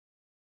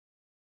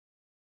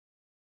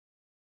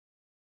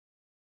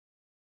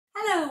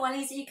Hello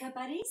Wally's Eco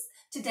Buddies.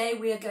 Today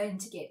we are going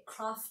to get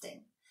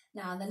crafting.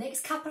 Now in the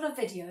next couple of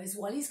videos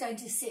Wally's going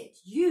to set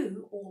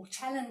you all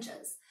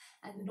challenges,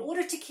 and in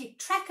order to keep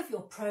track of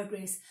your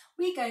progress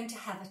we're going to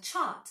have a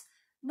chart.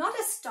 Not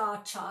a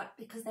star chart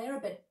because they're a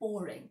bit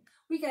boring.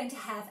 We're going to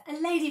have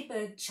a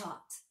ladybird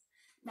chart.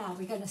 Now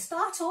we're going to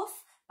start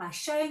off by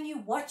showing you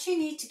what you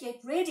need to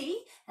get ready,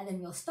 and then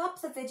we'll stop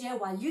the video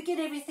while you get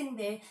everything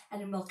there, and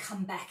then we'll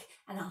come back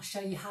and I'll show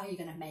you how you're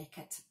going to make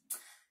it.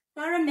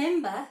 Now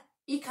remember,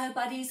 Eco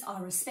Buddies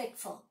are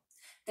respectful.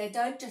 They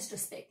don't just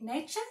respect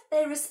nature,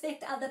 they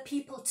respect other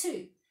people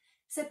too.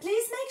 So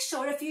please make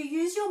sure if you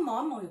use your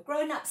mom or your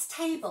grown-ups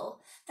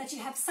table that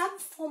you have some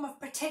form of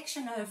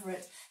protection over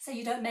it so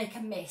you don't make a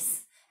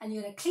mess. And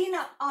you're going to clean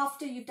up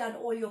after you've done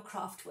all your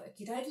craft work.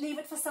 You don't leave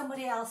it for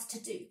somebody else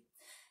to do.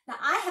 Now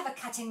I have a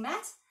cutting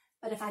mat,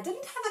 but if I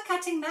didn't have a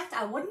cutting mat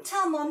I wouldn't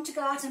tell mom to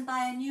go out and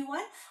buy a new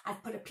one.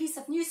 I'd put a piece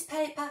of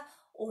newspaper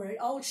or an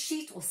old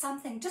sheet or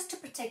something just to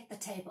protect the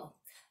table.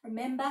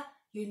 Remember,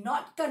 you're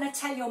not going to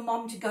tell your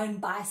mom to go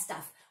and buy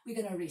stuff.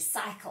 We're going to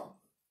recycle.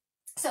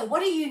 So what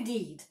do you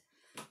need?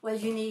 Well,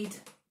 you need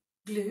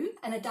glue,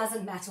 and it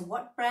doesn't matter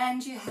what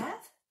brand you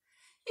have.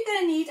 You're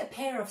going to need a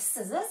pair of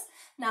scissors.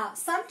 Now,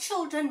 some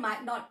children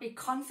might not be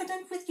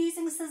confident with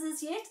using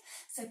scissors yet,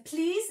 so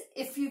please,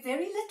 if you're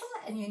very little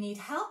and you need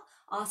help,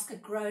 ask a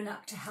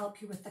grown-up to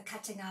help you with the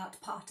cutting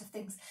out part of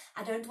things.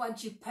 I don't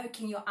want you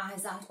poking your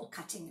eyes out or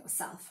cutting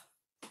yourself.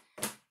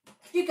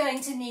 You're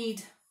going to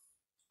need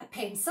a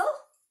pencil,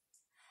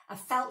 a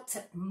felt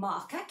tip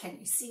marker, can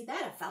you see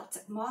that, a felt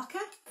tip marker,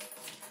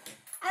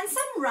 and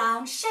some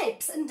round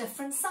shapes in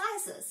different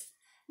sizes.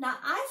 Now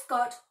I've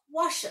got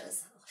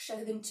washers, I'll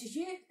show them to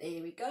you,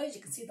 there we go,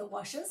 you can see the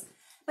washers.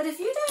 But if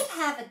you don't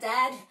have a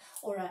dad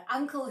or an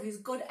uncle who's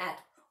good at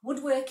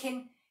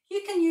woodworking,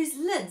 you can use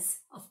lids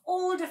of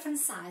all different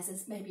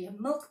sizes, maybe a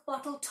milk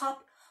bottle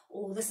top,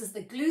 or this is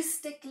the glue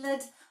stick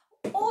lid,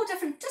 all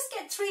different, just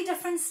get 3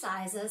 different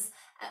sizes,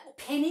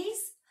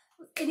 pennies,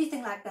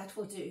 anything like that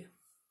will do.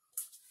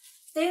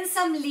 Then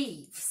some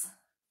leaves.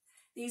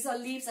 These are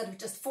leaves that have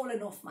just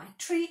fallen off my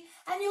tree,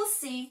 and you'll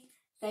see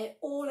they're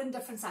all in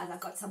different sizes.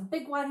 I've got some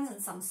big ones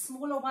and some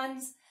smaller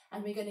ones,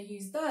 and we're going to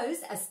use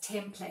those as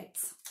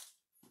templates.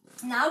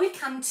 Now we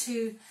come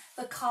to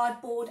the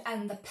cardboard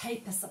and the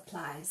paper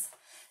supplies.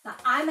 Now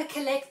I'm a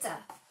collector.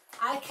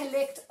 I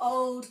collect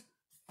old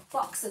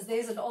boxes.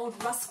 There's an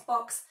old rusk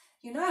box.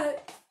 You know,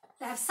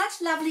 they have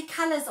such lovely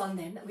colours on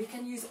them that we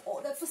can use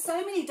all for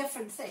so many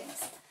different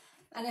things.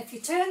 And if you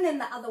turn them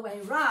the other way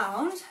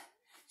round,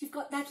 you've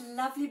got that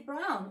lovely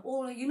brown,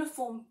 all a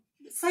uniform.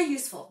 It's so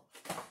useful.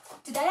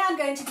 Today I'm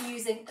going to be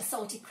using a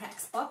Salty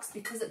Cracks box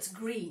because it's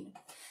green.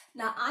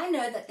 Now I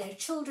know that there are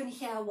children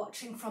here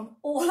watching from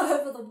all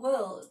over the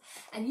world,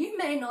 and you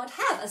may not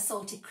have a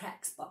Salty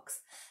Cracks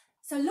box.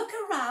 So look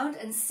around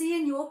and see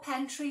in your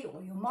pantry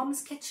or your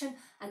mom's kitchen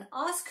and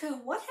ask her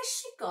what has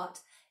she got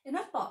in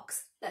a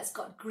box that's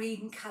got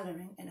green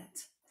colouring in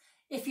it.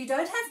 If you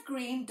don't have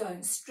green,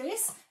 don't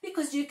stress,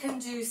 because you can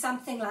do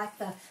something like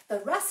the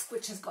rusk,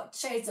 which has got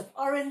shades of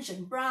orange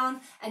and brown,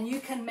 and you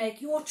can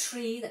make your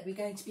tree that we're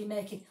going to be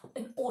making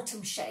in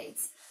autumn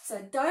shades.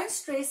 So don't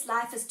stress,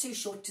 life is too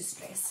short to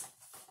stress.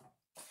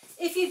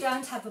 If you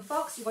don't have a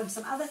box, you want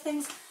some other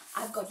things,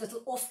 I've got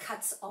little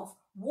offcuts of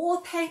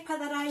wallpaper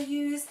that I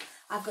use.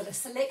 I've got a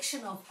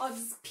selection of odd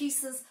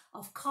pieces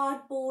of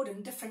cardboard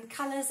in different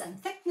colours and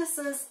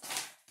thicknesses.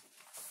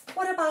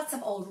 What about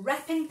some old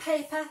wrapping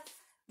paper?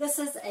 This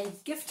is a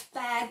gift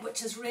bag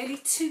which is really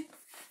too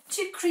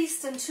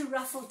creased and too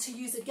ruffled to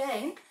use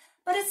again,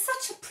 but it's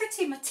such a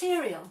pretty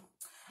material.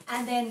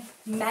 And then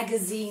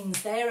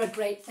magazines, they're a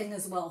great thing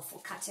as well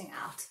for cutting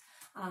out.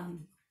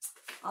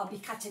 I'll be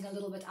cutting a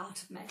little bit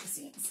out of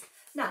magazines.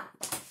 Now,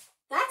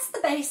 that's the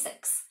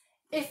basics.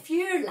 If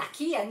you're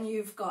lucky and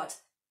you've got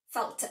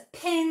felt tip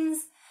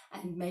pens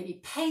and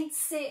maybe paint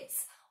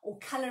sets or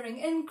colouring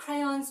in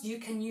crayons, you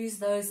can use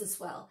those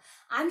as well.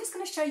 I'm just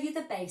going to show you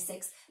the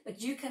basics,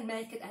 but you can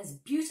make it as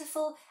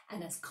beautiful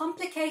and as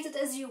complicated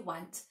as you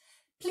want.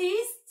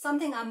 Please,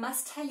 something I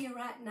must tell you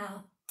right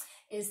now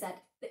is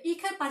that the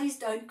Eco Buddies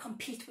don't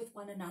compete with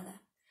one another.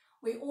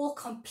 We're all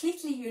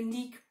completely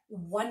unique,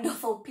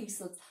 wonderful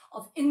pieces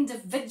of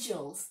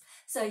individuals.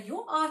 So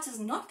your art is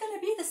not going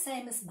to be the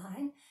same as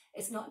mine.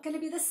 It's not going to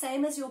be the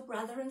same as your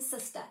brother and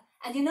sister.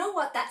 And you know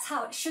what? That's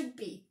how it should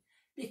be.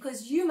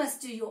 Because you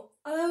must do your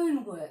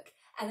own work,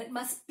 and it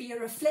must be a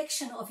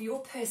reflection of your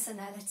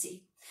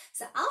personality.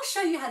 So I'll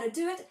show you how to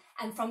do it,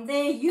 and from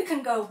there you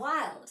can go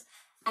wild.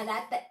 And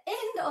at the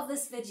end of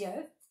this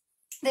video,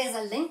 there's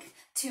a link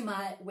to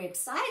my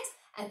website,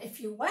 and if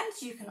you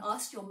want, you can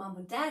ask your mum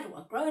or dad or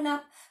a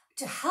grown-up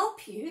to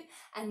help you,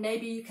 and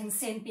maybe you can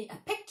send me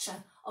a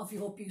picture of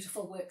your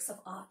beautiful works of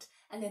art,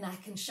 and then I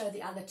can show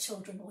the other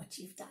children what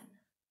you've done.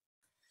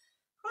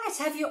 Right,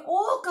 have you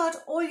all got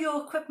all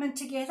your equipment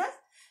together?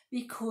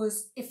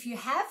 Because if you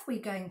have,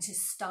 we're going to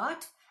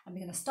start, and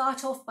we're going to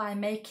start off by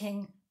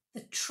making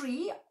the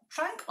tree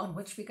trunk on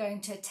which we're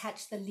going to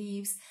attach the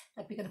leaves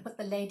that we're going to put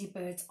the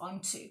ladybirds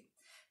onto.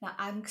 Now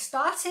I'm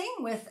starting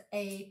with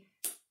a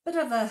bit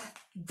of a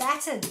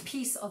battered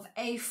piece of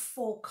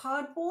A4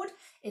 cardboard.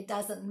 It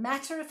doesn't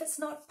matter if it's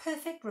not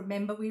perfect.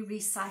 Remember, we're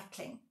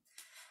recycling.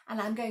 And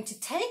I'm going to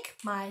take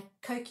my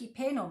Koki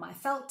pen or my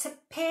felt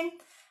tip pen,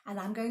 and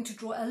I'm going to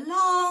draw a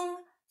long,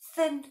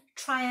 thin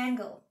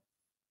triangle.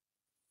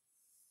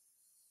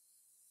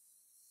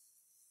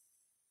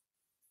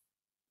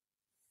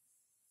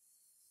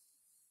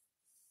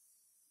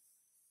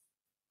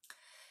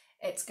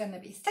 It's going to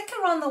be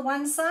thicker on the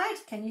one side.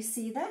 Can you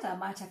see that? I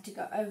might have to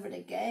go over it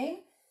again.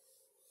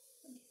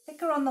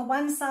 Thicker on the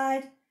one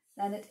side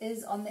than it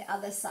is on the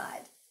other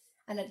side.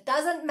 And it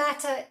doesn't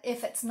matter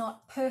if it's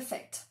not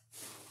perfect.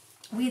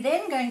 We're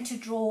then going to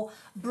draw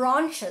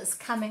branches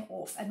coming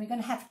off, and we're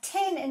going to have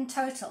 10 in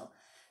total.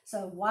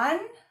 So 1,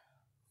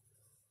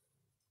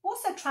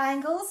 also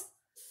triangles,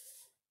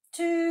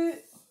 2,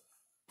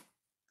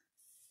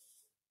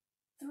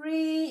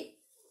 3,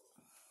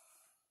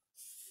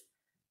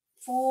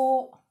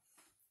 4,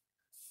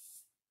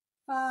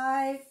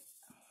 5,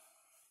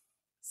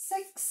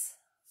 6,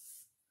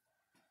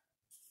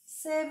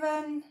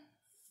 7,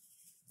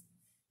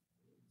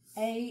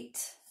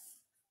 8,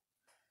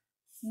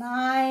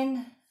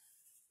 9,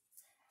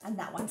 and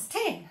that one's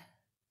 10.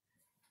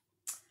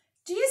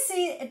 Do you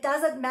see it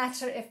doesn't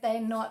matter if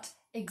they're not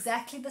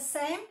exactly the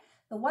same?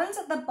 The ones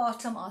at the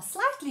bottom are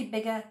slightly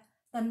bigger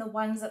than the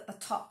ones at the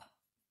top.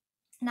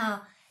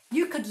 Now,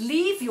 you could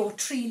leave your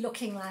tree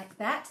looking like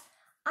that.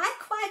 I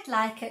quite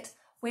like it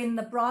when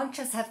the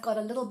branches have got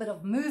a little bit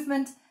of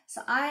movement.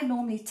 So I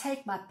normally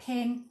take my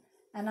pen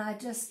and I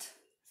just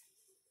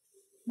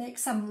make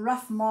some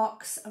rough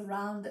marks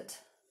around it.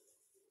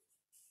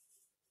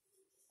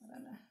 I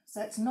don't know.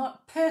 So it's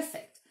not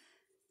perfect.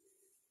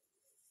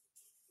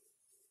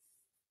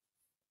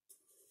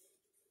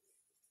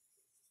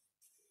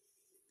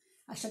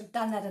 I should have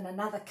done that in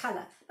another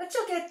color, but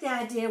you'll get the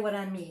idea what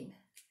I mean.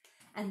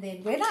 And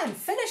then when I'm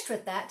finished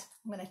with that,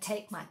 I'm going to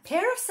take my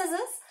pair of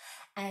scissors,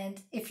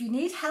 and if you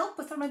need help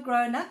with from a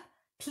grown-up,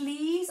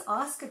 please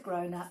ask a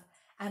grown-up,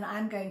 and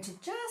I'm going to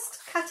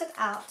just cut it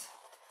out.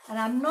 And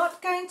I'm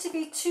not going to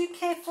be too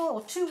careful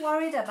or too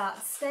worried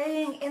about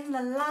staying in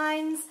the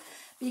lines,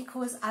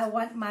 because I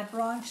want my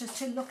branches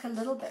to look a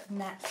little bit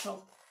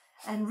natural.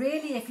 And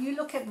really, if you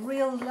look at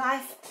real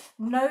life,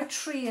 no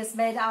tree is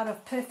made out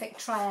of perfect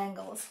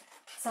triangles.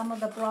 Some of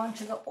the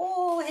branches are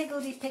all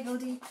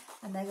higgledy-piggledy,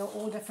 and they go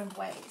all different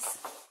ways.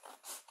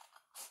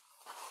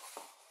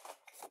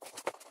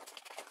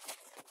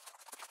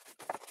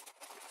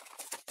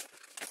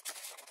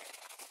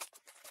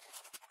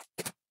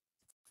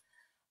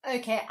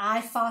 Okay,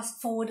 I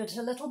fast forwarded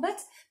a little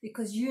bit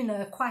because you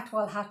know quite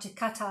well how to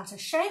cut out a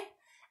shape.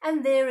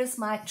 And there is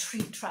my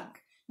tree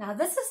trunk. Now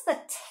this is the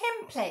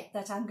template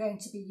that I'm going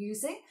to be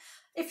using.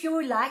 If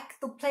you like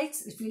the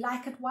plates, if you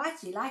like it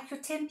white, you like your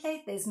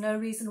template, there's no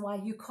reason why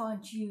you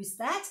can't use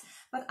that.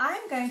 But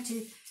I'm going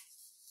to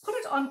put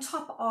it on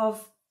top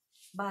of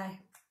my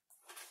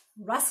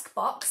rusk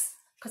box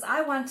because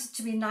I want it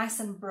to be nice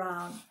and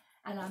brown.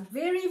 And I'm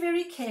very,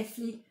 very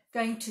carefully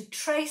going to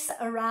trace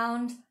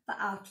around the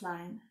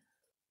outline.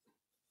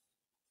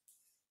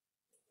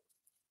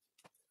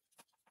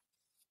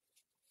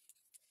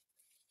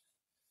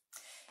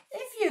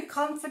 If you're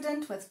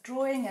confident with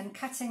drawing and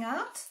cutting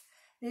out,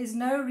 there's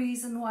no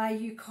reason why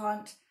you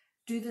can't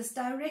do this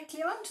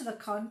directly onto the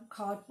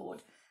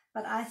cardboard.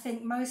 But I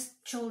think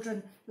most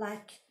children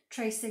like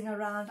tracing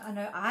around. I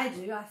know I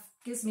do. It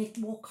gives me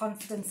more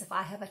confidence if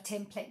I have a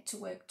template to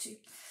work to.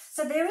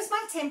 So there is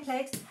my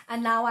template,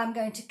 and now I'm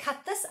going to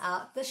cut this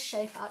out, this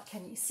shape out.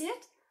 Can you see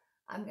it?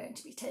 I'm going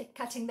to be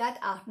cutting that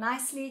out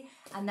nicely,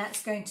 and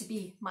that's going to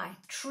be my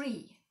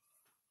tree.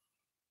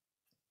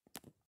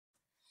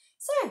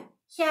 So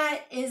here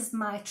is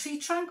my tree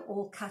trunk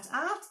all cut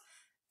out.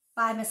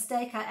 By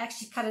mistake, I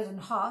actually cut it in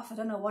half. I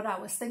don't know what I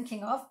was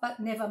thinking of, but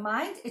never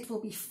mind. It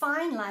will be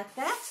fine like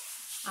that.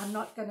 I'm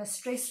not going to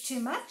stress too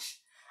much.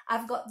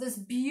 I've got this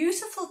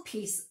beautiful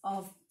piece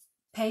of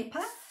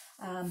paper.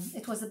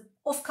 It was an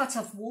offcut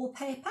of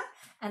wallpaper,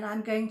 and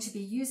I'm going to be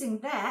using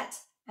that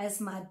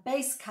as my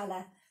base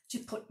color to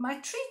put my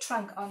tree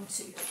trunk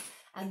onto.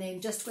 And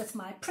then just with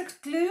my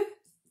Pritt glue,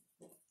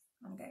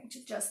 I'm going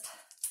to just,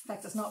 in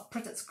fact, it's not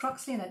Pritt, it's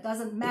Croxley, and it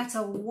doesn't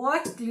matter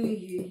what glue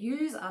you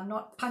use. I'm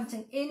not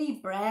punting any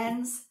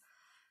brands.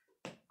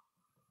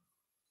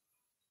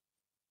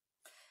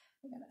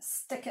 I'm going to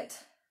stick it.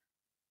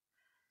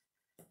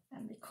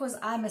 And because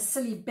I'm a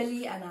silly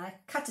Billy and I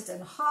cut it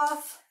in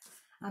half,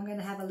 I'm going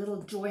to have a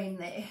little join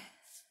there.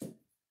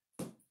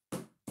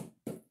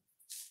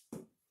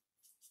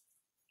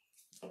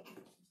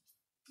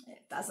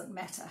 It doesn't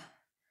matter.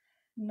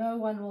 No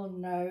one will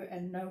know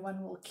and no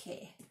one will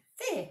care.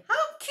 There,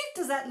 how cute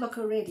does that look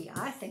already?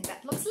 I think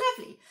that looks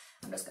lovely.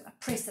 I'm just going to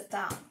press it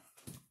down.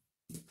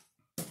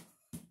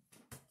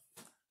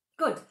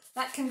 Good,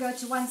 that can go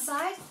to one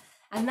side.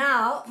 And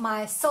now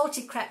my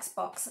Salty Cracks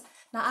box.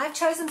 Now I've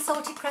chosen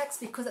Salty Cracks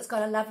because it's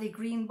got a lovely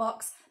green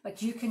box,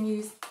 but you can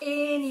use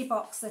any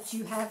box that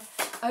you have.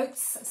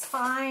 Oats is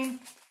fine.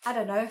 I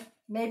don't know,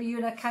 maybe you're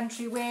in a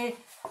country where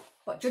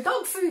your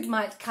dog food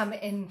might come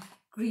in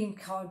green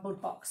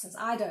cardboard boxes.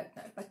 I don't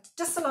know, but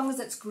just so long as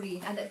it's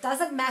green, and it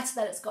doesn't matter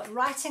that it's got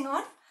writing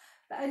on.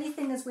 The only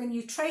thing is when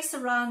you trace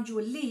around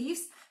your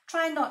leaves,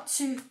 try not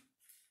to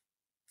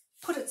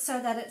put it so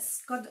that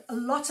it's got a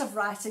lot of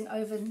writing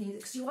overneath,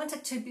 because you want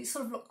it to be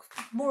sort of look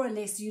more or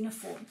less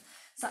uniform.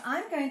 So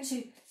I'm going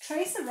to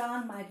trace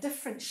around my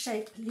different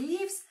shaped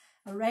leaves,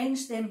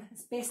 arrange them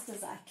as best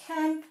as I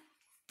can.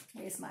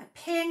 There's my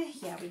pen,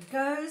 here it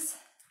goes.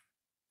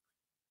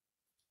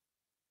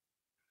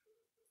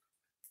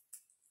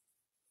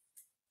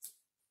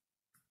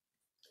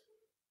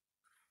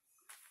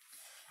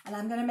 And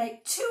I'm going to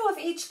make 2 of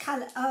each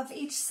color, of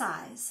each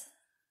size.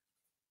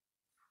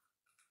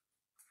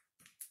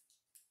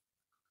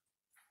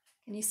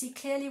 Can you see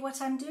clearly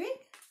what I'm doing?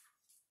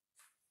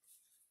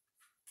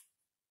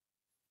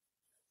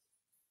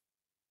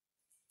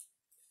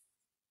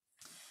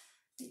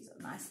 These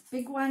are nice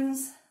big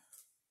ones.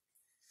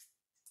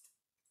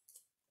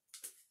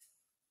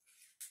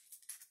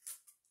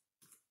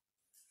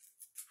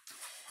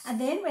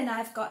 And then when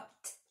I've got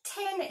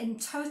 10 in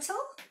total,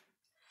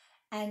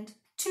 and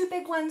 2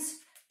 big ones,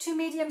 2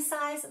 medium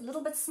size, a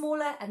little bit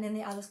smaller, and then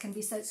the others can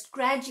be, so it's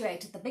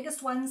graduated. The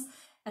biggest ones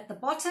at the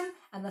bottom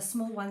and the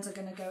small ones are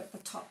going to go at the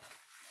top.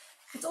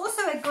 It's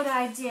also a good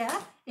idea,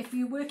 if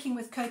you're working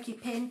with Koki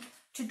pen,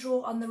 to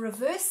draw on the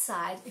reverse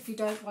side if you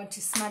don't want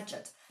to smudge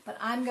it. But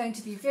I'm going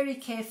to be very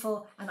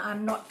careful, and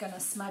I'm not going to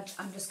smudge.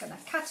 I'm just going to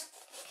cut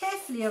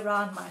carefully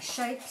around my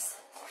shapes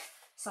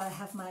so I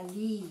have my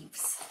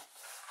leaves.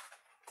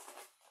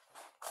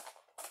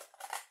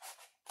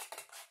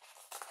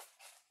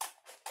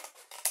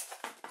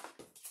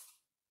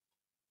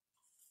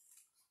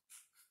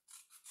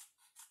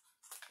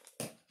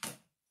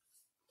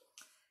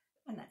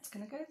 And that's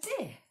going to go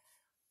there.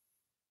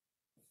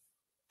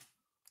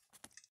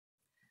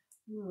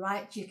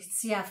 Right, you can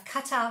see I've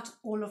cut out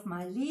all of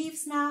my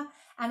leaves now,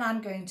 and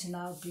I'm going to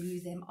now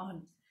glue them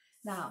on.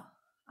 Now,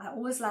 I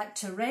always like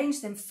to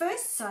arrange them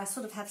first, so I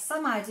sort of have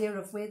some idea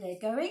of where they're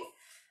going.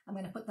 I'm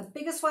going to put the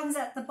biggest ones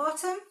at the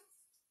bottom,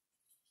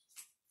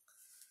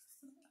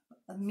 put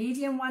the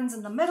medium ones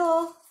in the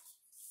middle,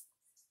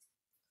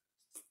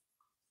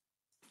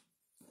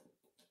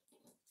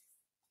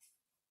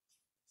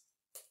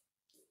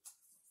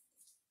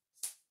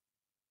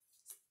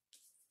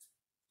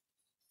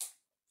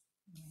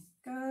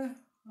 go.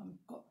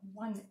 I've got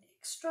one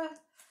extra.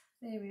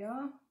 There we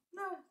are.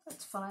 No,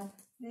 that's fine.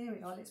 There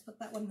we are. Let's put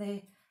that one there.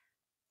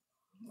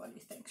 What do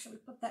you think? Shall we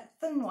put that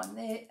thin one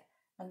there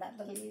and that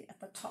little at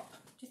the top? Do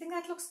you think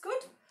that looks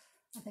good?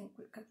 I think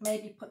we could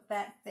maybe put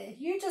that there.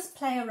 You just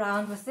play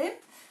around with them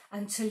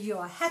until you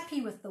are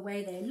happy with the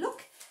way they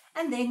look,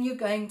 and then you're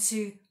going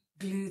to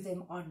glue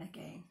them on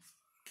again.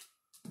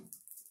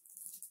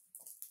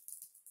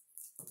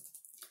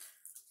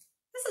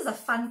 This is a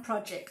fun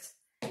project.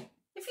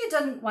 If you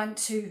didn't want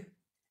to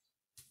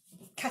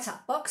cut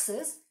up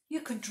boxes,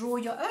 you could draw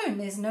your own.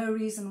 There's no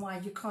reason why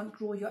you can't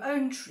draw your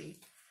own tree.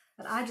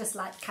 But I just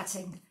like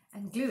cutting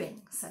and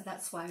gluing, so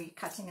that's why we're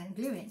cutting and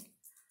gluing.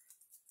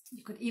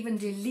 You could even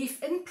do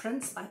leaf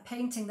imprints by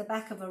painting the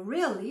back of a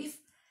real leaf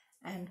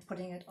and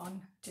putting it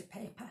onto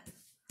paper.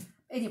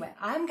 Anyway,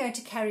 I'm going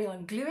to carry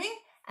on gluing,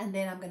 and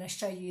then I'm going to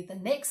show you the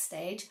next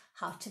stage,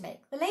 how to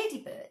make the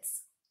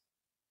ladybirds.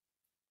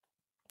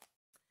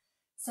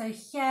 So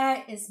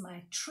here is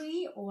my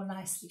tree all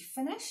nicely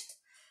finished,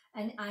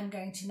 and I'm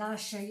going to now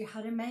show you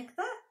how to make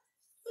the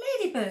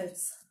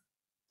ladybirds.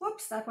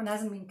 Whoops, that one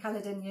hasn't been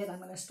coloured in yet. I'm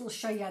going to still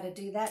show you how to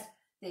do that.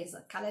 There's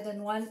a coloured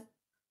in one,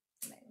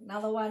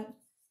 another one.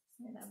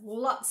 We have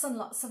lots and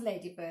lots of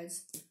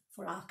ladybirds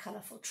for our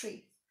colourful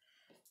tree.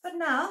 But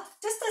now,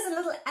 just as a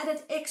little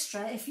added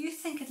extra, if you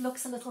think it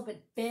looks a little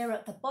bit bare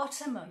at the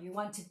bottom, or you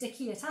want to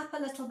dicky it up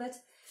a little bit,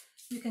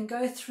 you can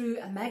go through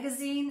a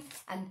magazine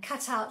and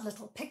cut out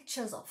little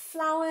pictures of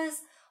flowers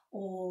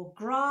or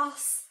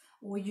grass,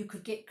 or you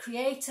could get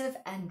creative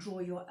and draw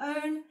your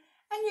own,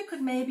 and you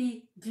could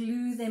maybe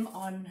glue them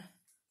on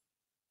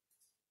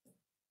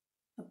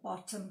the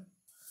bottom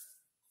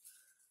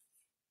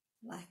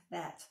like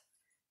that,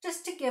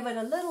 just to give it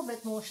a little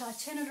bit more. Shall I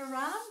turn it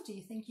around? Do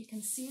you think you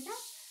can see that?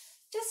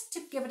 Just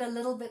to give it a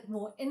little bit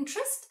more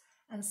interest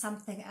and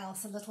something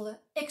else, a little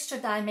extra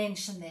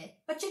dimension there.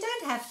 But you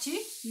don't have to,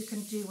 you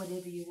can do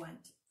whatever you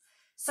want.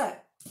 So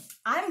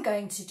I'm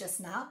going to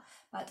just now,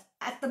 but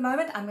at the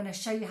moment I'm going to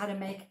show you how to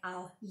make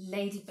our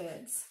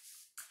ladybirds.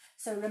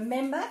 So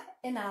remember,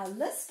 in our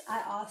list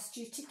I asked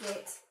you to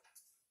get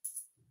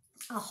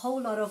a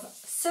whole lot of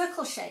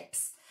circle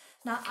shapes.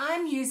 Now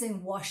I'm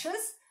using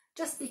washes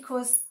just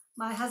because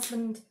my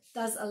husband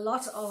does a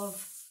lot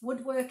of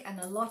woodwork and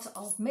a lot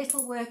of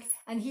metal work,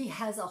 and he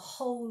has a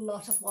whole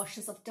lot of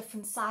washes of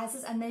different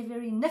sizes, and they're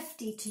very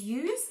nifty to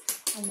use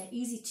and they're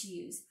easy to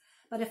use.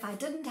 But if I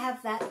didn't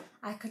have that,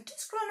 I could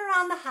just run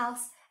around the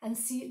house and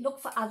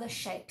look for other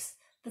shapes.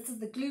 This is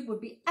the glue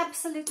would be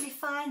absolutely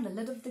fine, the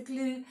lid of the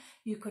glue.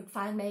 You could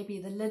find maybe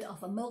the lid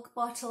of a milk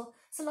bottle,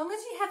 so long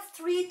as you have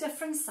 3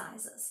 different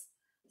sizes.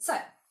 So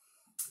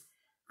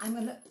I'm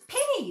going to,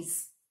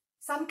 pennies.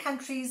 Some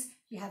countries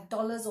you have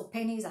dollars or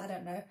pennies, I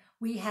don't know.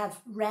 We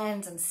have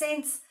rands and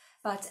cents,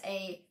 but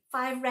a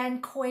 5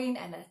 rand coin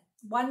and a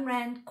 1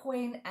 rand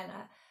coin and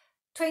a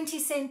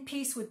 20-cent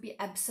piece would be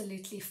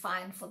absolutely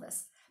fine for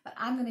this. But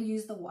I'm going to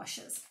use the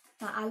washers.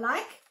 Now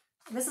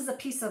this is a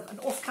piece of an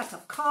offcut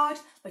of card,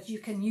 but you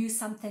can use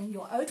something.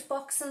 Your oat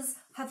boxes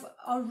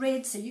are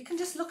red, so you can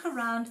just look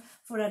around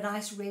for a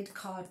nice red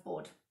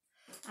cardboard.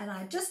 And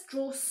I just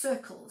draw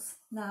circles.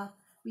 Now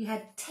we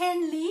had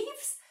 10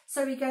 leaves,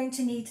 so we're going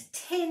to need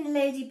 10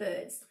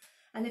 ladybirds.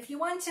 And if you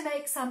want to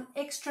make some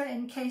extra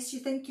in case you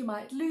think you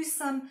might lose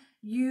some,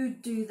 you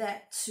do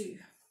that too.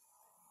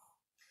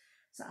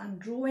 So I'm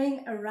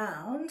drawing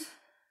around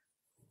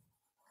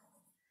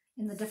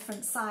in the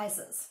different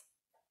sizes.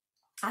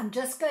 I'm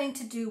just going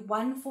to do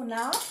one for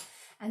now,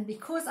 and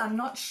because I'm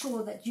not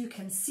sure that you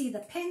can see the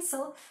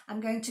pencil, I'm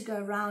going to go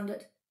around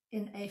it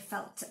in a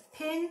felt tip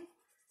pen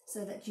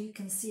so that you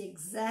can see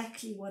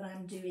exactly what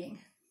I'm doing.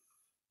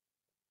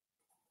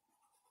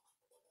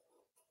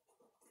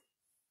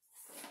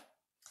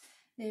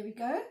 There we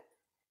go.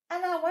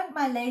 And I want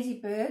my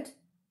ladybird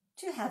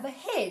to have a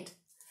head.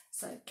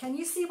 So can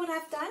you see what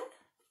I've done?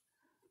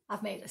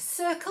 I've made a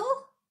circle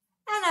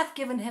and I've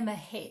given him a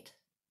head.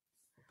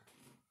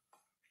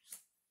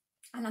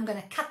 And I'm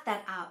going to cut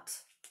that out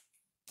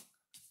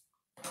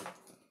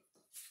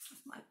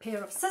with my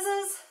pair of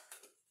scissors.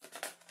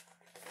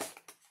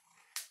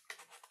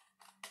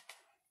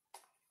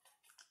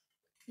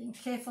 Being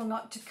careful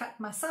not to cut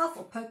myself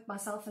or poke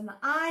myself in the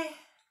eye.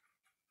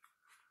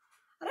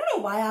 I don't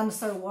know why I'm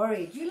so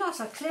worried. You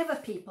lot are clever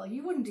people.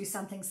 You wouldn't do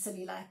something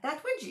silly like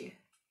that, would you?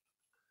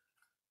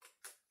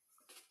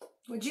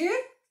 Would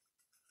you?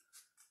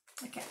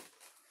 Okay.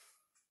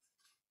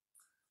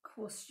 Of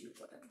course you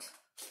wouldn't.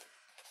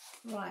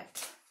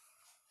 Right.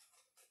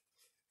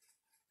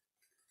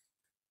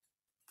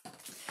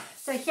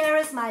 So here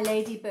is my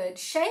ladybird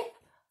shape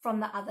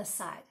from the other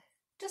side.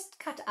 Just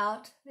cut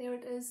out. There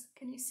it is.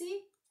 Can you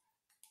see?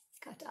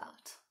 Cut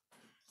out.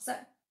 So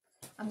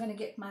I'm going to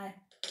get my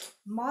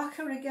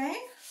marker again.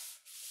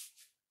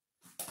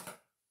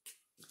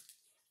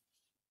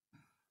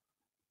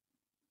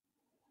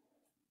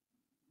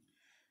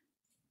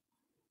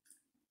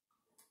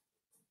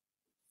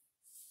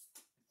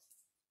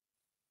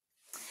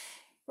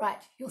 Right,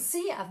 you'll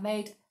see I've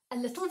made a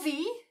little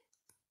V,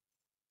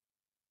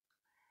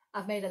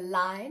 I've made a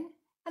line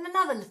and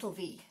another little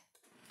V,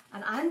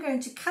 and I'm going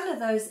to colour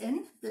those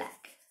in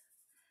black.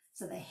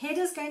 So the head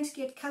is going to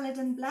get coloured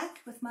in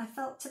black with my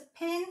felt tip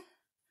pen,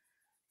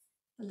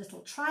 the little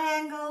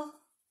triangle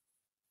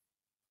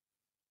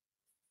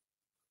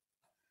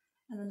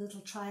and the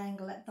little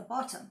triangle at the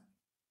bottom.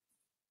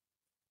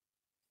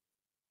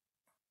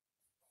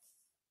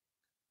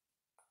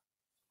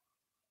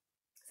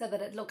 So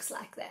that it looks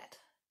like that.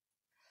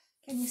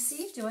 Can you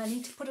see? Do I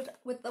need to put it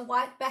with the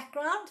white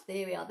background?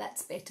 There we are,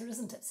 that's better,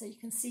 isn't it? So you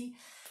can see.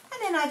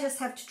 And then I just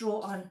have to draw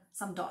on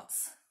some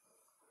dots.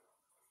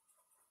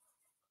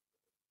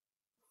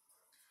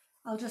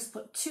 I'll just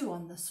put 2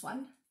 on this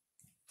one.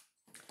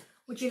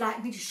 Would you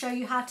like me to show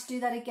you how to do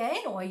that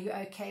again, or are you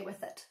okay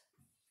with it?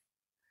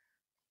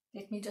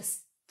 Let me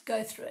just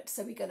go through it.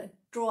 So we're going to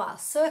draw our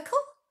circle.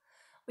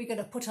 We're going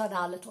to put on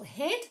our little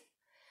head.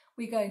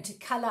 We're going to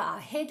colour our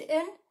head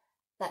in,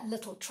 that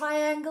little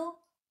triangle.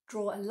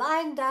 Draw a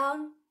line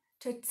down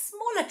to a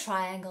smaller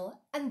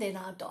triangle and then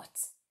our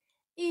dots.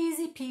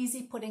 Easy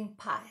peasy pudding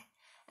pie.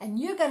 And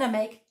you're going to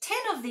make 10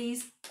 of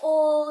these,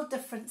 all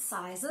different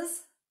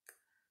sizes.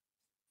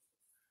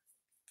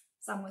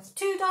 Some with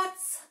 2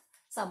 dots,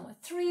 some with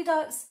 3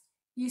 dots.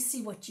 You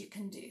see what you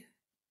can do.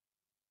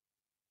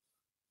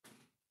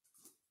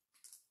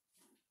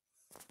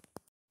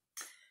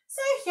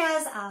 So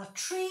here's our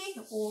tree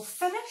all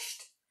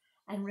finished.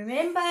 And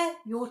remember,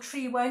 your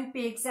tree won't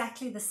be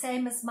exactly the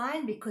same as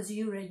mine because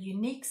you're a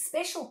unique,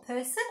 special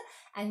person,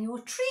 and your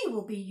tree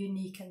will be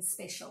unique and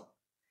special.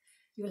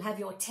 You'll have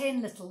your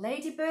 10 little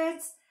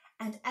ladybirds,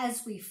 and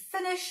as we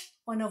finish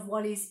one of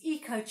Wally's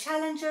eco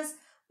challenges,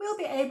 we'll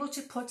be able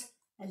to put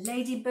a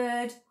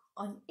ladybird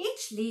on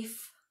each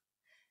leaf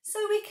so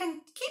we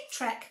can keep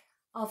track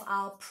of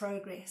our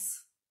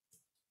progress.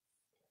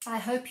 I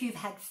hope you've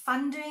had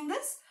fun doing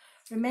this.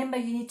 Remember,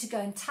 you need to go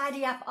and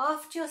tidy up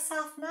after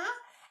yourself now.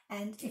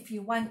 And if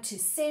you want to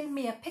send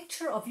me a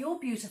picture of your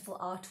beautiful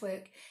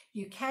artwork,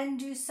 you can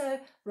do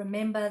so.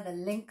 Remember, the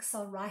links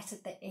are right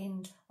at the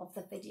end of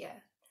the video.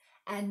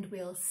 And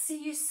we'll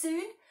see you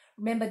soon.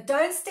 Remember,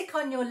 don't stick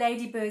on your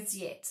ladybirds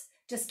yet.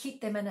 Just keep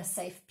them in a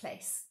safe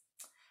place.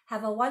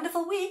 Have a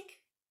wonderful week.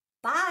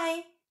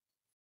 Bye.